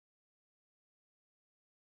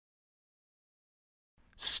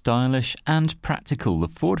stylish and practical, the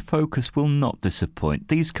Ford Focus will not disappoint.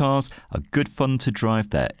 These cars are good fun to drive,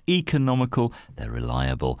 they're economical, they're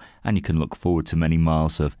reliable, and you can look forward to many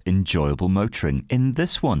miles of enjoyable motoring in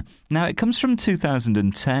this one. Now, it comes from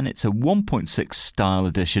 2010, it's a 1.6 style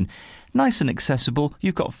edition, nice and accessible,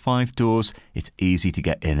 you've got 5 doors, it's easy to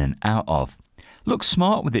get in and out of. Looks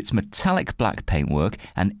smart with its metallic black paintwork,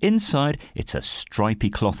 and inside it's a stripy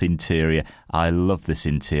cloth interior. I love this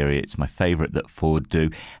interior, it's my favourite that Ford do,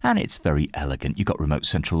 and it's very elegant. You've got remote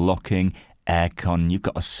central locking, aircon, you've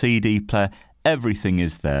got a CD player, everything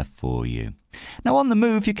is there for you. Now on the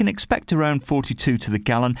move you can expect around 42 to the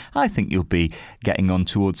gallon. I think you'll be getting on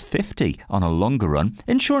towards 50 on a longer run.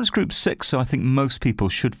 Insurance group 6, so I think most people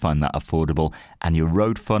should find that affordable, and your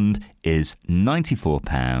road fund is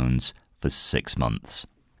 £94 for 6 months.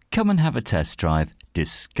 Come and have a test drive.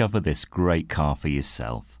 Discover this great car for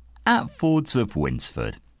yourself at Fords of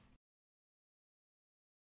Winsford.